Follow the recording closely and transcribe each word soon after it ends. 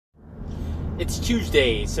It's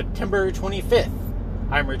Tuesday, September 25th.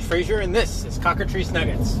 I'm Rich Frazier, and this is Cockatrice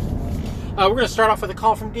Nuggets. We're going to start off with a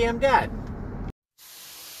call from DM Dad.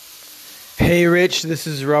 Hey Rich, this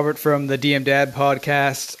is Robert from the DM Dad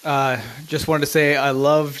podcast. Just wanted to say I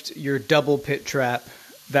loved your double pit trap.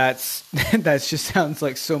 That just sounds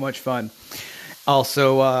like so much fun.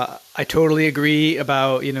 Also, I totally agree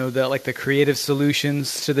about the creative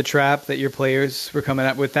solutions to the trap that your players were coming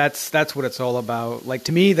up with. That's what it's all about. Like,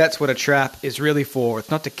 to me, that's what a trap is really for. It's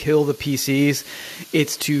not to kill the PCs.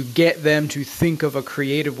 It's to get them to think of a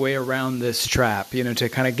creative way around this trap. To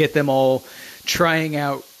kind of get them all trying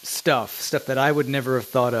out stuff that I would never have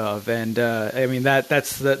thought of. And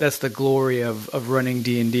that's the glory of running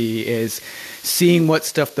D&D, is seeing what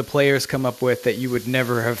stuff the players come up with that you would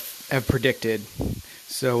never have predicted.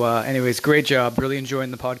 So anyways, great job. Really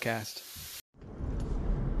enjoying the podcast.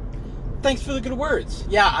 Thanks for the good words.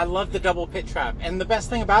 Yeah, I love the double pit trap. And the best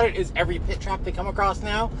thing about it is every pit trap they come across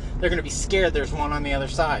now, they're going to be scared there's one on the other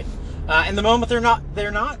side. And the moment they're not,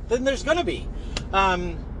 then there's going to be.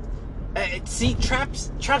 See,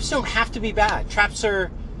 traps don't have to be bad. Traps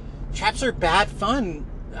are bad fun.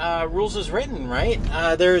 Rules is written, right?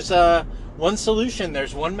 There's one solution.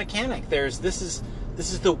 There's one mechanic. This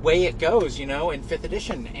is the way it goes, in 5th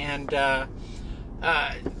edition. And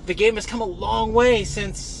the game has come a long way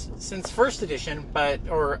since 1st edition,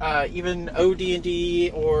 or even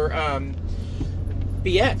OD&D or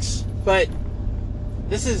BX. But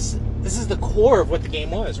this is the core of what the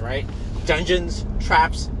game was, right? Dungeons,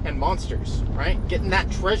 traps, and monsters, right? Getting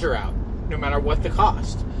that treasure out, no matter what the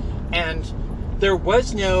cost. And there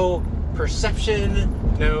was no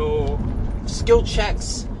perception, no skill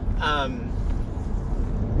checks.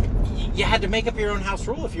 You had to make up your own house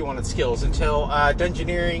rule if you wanted skills until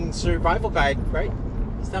Dungeoneering Survival Guide, right?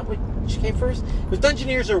 Is that what came first? It was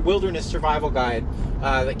Dungeoneers or Wilderness Survival Guide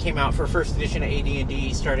that came out for 1st edition of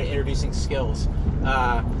AD&D, started introducing skills.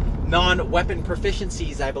 Non-weapon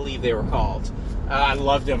proficiencies, I believe they were called. I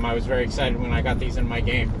loved them. I was very excited when I got these in my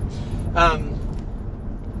game.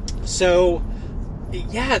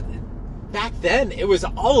 Back then, it was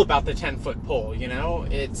all about the 10-foot pole,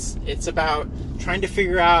 It's about trying to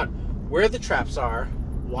figure out where the traps are,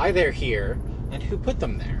 why they're here, and who put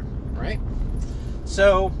them there, right?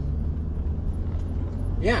 So,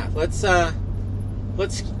 yeah, let's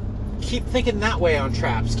keep thinking that way on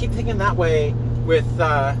traps. Keep thinking that way with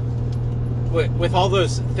all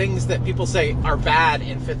those things that people say are bad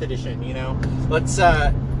in 5th edition,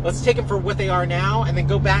 Let's take them for what they are now, and then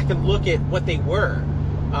go back and look at what they were.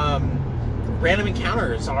 Random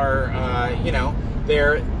encounters are,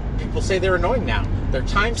 people say they're annoying now. They're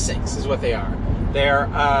time sinks is what they are.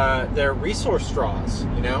 They're resource draws,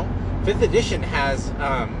 5th edition has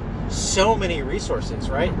so many resources,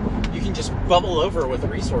 right? You can just bubble over with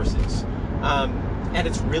resources. And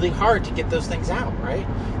it's really hard to get those things out, right?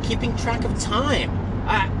 Keeping track of time.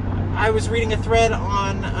 I was reading a thread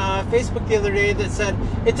on Facebook the other day that said,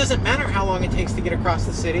 it doesn't matter how long it takes to get across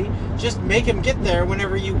the city, just make him get there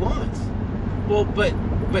whenever you want. Well, but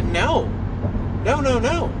no.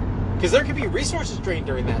 Because there could be resources drained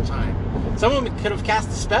during that time. Someone could have cast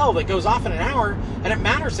a spell that goes off in an hour, and it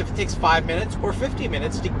matters if it takes 5 minutes or 50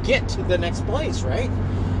 minutes to get to the next place, right?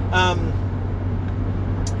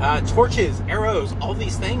 Torches, arrows, all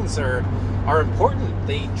these things are important.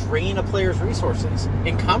 They drain a player's resources.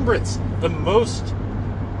 Encumbrance, the most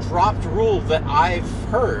dropped rule that I've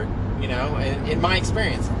heard, in my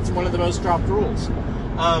experience. It's one of the most dropped rules.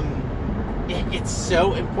 It's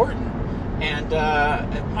so important. And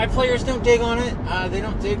my players don't dig on it. They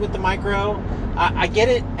don't dig with the micro. I get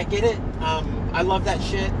it. I love that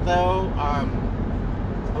shit, though.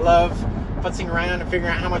 I love futzing around and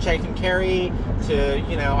figuring out how much I can carry to,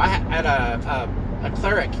 I had a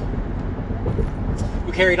cleric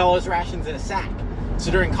who carried all his rations in a sack. So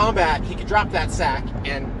during combat, he could drop that sack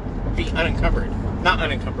and be unencumbered. Not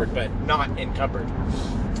unencumbered, but not encumbered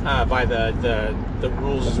by the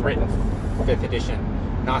rules as written 5th edition.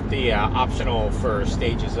 Not the optional for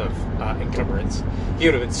stages of encumbrance. He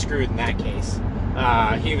would have been screwed in that case.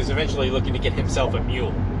 He was eventually looking to get himself a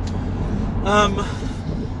mule.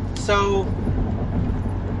 So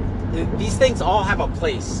these things all have a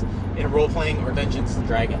place in role-playing or Dungeons &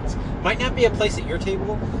 Dragons. Might not be a place at your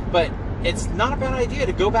table, but it's not a bad idea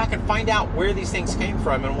to go back and find out where these things came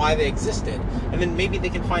from and why they existed. And then maybe they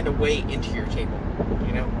can find a way into your table,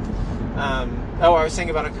 I was saying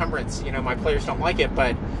about encumbrance, my players don't like it,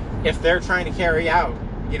 but if they're trying to carry out,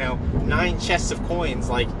 9 chests of coins,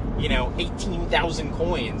 like, 18,000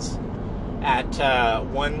 coins at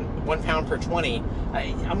one pound per 20,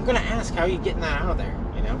 I'm going to ask, how are you getting that out of there,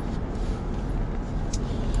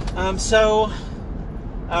 So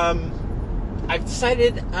I've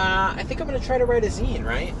decided, I think I'm going to try to write a zine,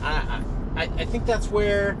 right? I think that's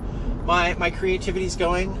where my creativity is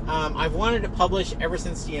going. I've wanted to publish ever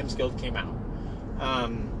since DM's Guild came out.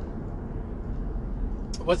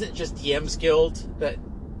 It wasn't just DM's Guild that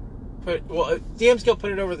DM's Guild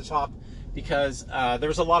put it over the top because there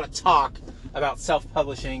was a lot of talk about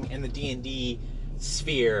self-publishing in the D&D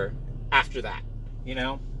sphere after that, you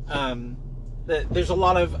know? There's a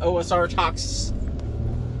lot of OSR talks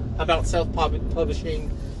about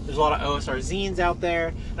self-publishing. There's a lot of OSR zines out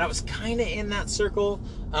there, and I was kind of in that circle.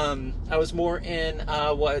 I was more in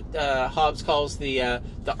what Hobbes calls the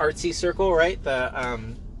artsy circle, right?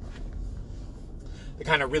 The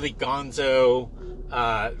kind of really gonzo,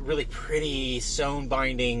 really pretty sewn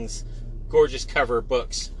bindings, gorgeous cover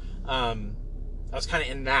books. I was kind of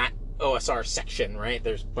in that OSR section, right?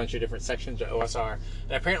 There's a bunch of different sections to OSR,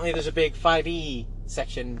 and apparently there's a big 5e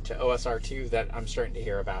section to OSR too that I'm starting to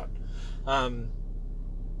hear about.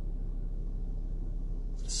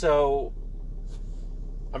 So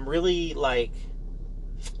I'm really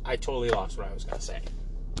I totally lost what I was going to say.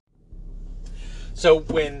 So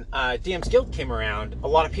when DM's Guild came around, a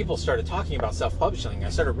lot of people started talking about self-publishing. I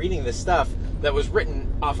started reading this stuff that was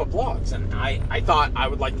written off of blogs, and I thought I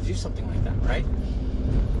would like to do something like that, right?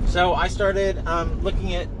 So I started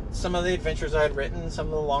looking at some of the adventures I had written, some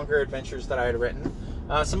of the longer adventures that I had written,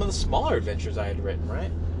 some of the smaller adventures I had written,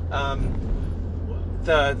 right?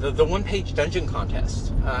 The one-page dungeon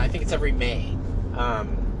contest. I think it's every May.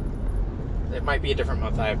 It might be a different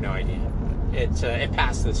month. I have no idea. It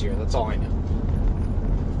passed this year. That's all I know.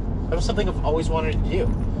 That was something I've always wanted to do,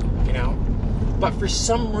 you know? But for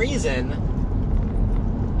some reason,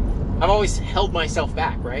 I've always held myself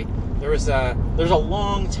back, right? There's a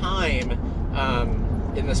long time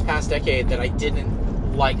in this past decade that I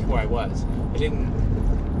didn't like who I was. I didn't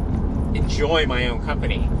enjoy my own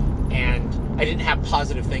company, and I didn't have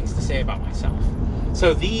positive things to say about myself.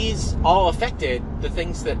 So these all affected the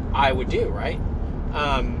things that I would do, right?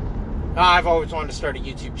 I've always wanted to start a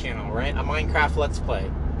YouTube channel, right? A Minecraft Let's Play.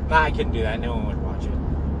 I couldn't do that. No one would watch it.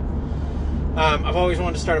 I've always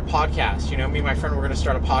wanted to start a podcast. You know, me and my friend were going to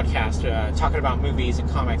start a podcast talking about movies and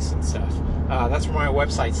comics and stuff. That's where my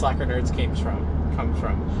website, Slacker Nerds, comes from.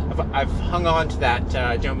 I've hung on to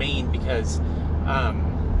that domain because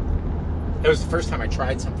it was the first time I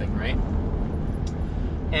tried something, right?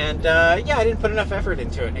 And I didn't put enough effort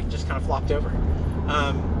into it. It just kind of flopped over.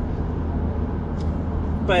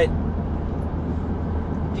 But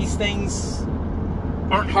these things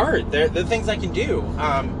aren't hard. They're things I can do.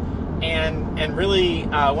 And really,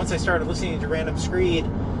 once I started listening to Random Screed,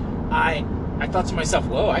 I thought to myself,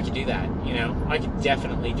 whoa, I could do that. You know, I could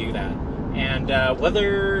definitely do that. And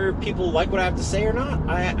whether people like what I have to say or not,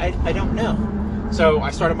 I don't know. So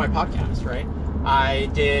I started my podcast, right? I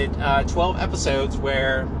did 12 episodes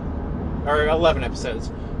or 11 episodes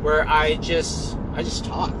where I just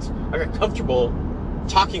talked. I got comfortable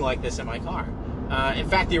talking like this in my car. In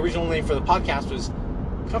fact, the original name for the podcast was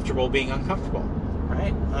Comfortable Being Uncomfortable,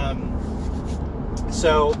 right?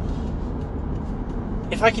 So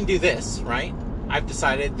if I can do this, right, I've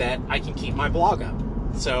decided that I can keep my blog up.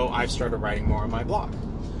 So I've started writing more on my blog.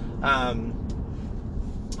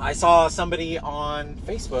 I saw somebody on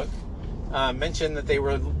Facebook mention that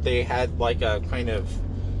they had like a kind of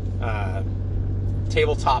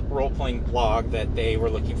tabletop role-playing blog that they were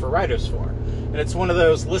looking for writers for. And it's one of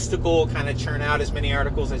those listicle, kind of churn out as many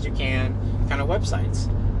articles as you can kind of websites.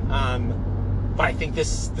 But I think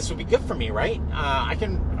this would be good for me, right? I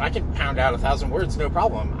can pound out 1,000 words, no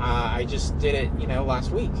problem. I just did it,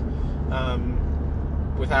 last week,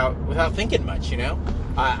 without thinking much,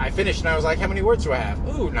 I finished and I was like, how many words do I have?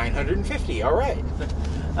 Ooh, 950. All right.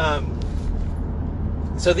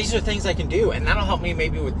 So these are things I can do, and that'll help me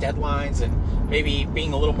maybe with deadlines and maybe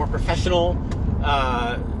being a little more professional,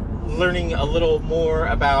 learning a little more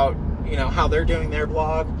about, how they're doing their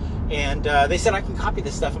blog. And they said I can copy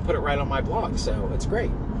this stuff and put it right on my blog, so it's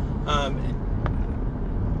great.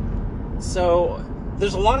 So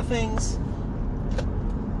there's a lot of things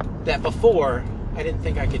that before I didn't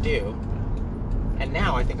think I could do, and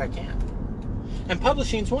now I think I can. And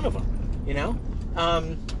publishing's one of them,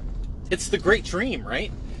 It's the great dream,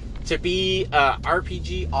 right? To be an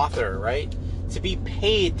RPG author, right? To be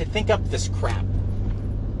paid to think up this crap.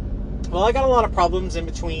 Well, I got a lot of problems in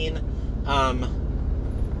between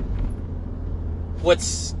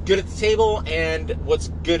what's good at the table and what's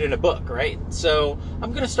good in a book, right? So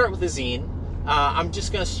I'm going to start with a zine. I'm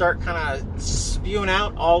just going to start kind of spewing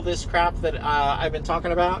out all this crap that I've been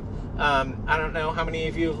talking about. I don't know how many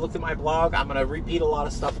of you have looked at my blog. I'm going to repeat a lot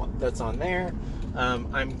of stuff that's on there.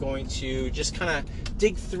 I'm going to just kind of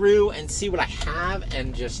dig through and see what I have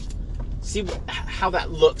and just see how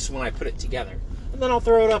that looks when I put it together. And then I'll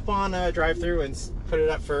throw it up on Drive-Thru and put it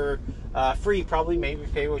up for free, probably, maybe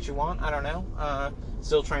pay what you want. I don't know.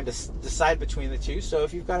 Still trying to decide between the two. So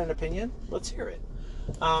if you've got an opinion, let's hear it.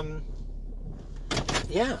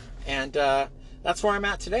 Yeah, and that's where I'm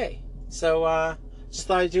at today. So just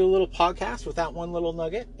thought I'd do a little podcast with that one little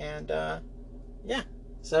nugget. And yeah,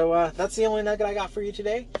 so that's the only nugget I got for you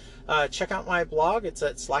today. Check out my blog. It's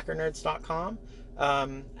at slackernerds.com.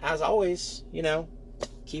 As always,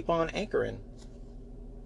 keep on anchoring.